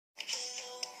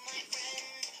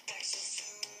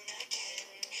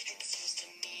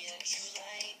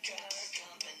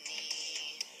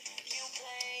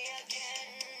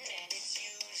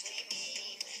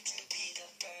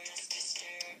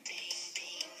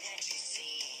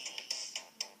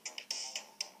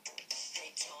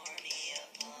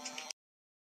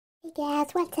Hey guys,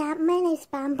 what's up? My name is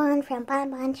Bonbon from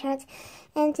Bonbon Shorts,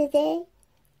 and today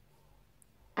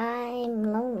I'm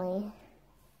lonely.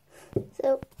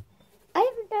 So I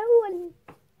have no one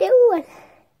doing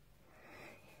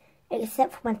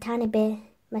except for my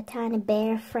tiny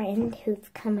bear friend who's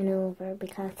coming over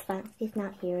because Foxy's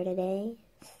not here today.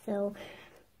 So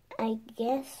I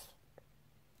guess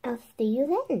I'll see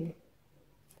you then.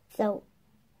 So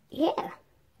yeah,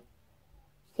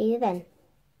 see you then.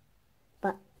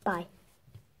 But bye.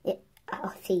 Yeah,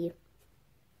 I'll see you.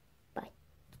 Bye.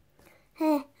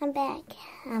 Hey, I'm back.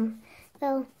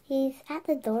 So he's at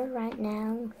the door right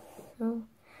now. So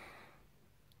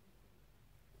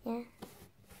yeah.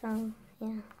 So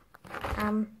yeah.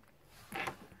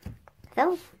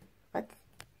 So let's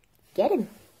get him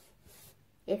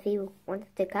if he wants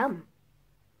to come.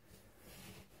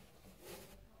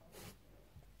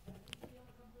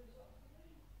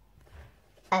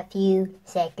 A few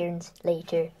seconds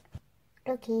later.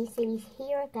 Okay, so he's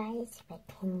here, guys, but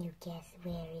can you guess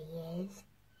where he is?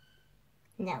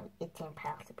 No, it's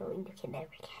impossible. You can never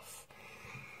guess.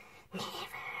 Never.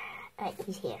 Alright,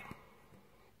 he's here.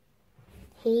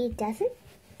 He doesn't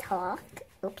talk.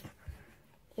 Oops.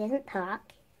 He doesn't talk.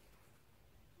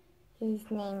 His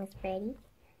name is Freddy.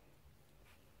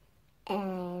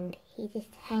 And he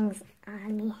just hangs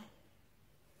on me.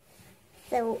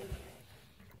 So,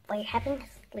 we're having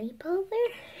a sleepover.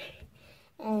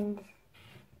 And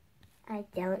I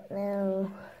don't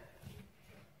know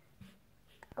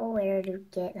where to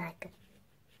get like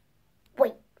a...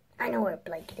 Wait, I know where a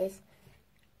blanket is.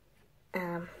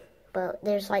 But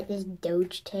there's like this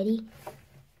Doge teddy.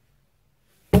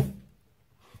 Here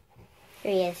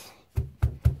he is.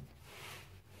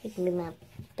 He can be my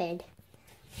bed.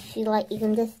 You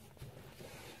can just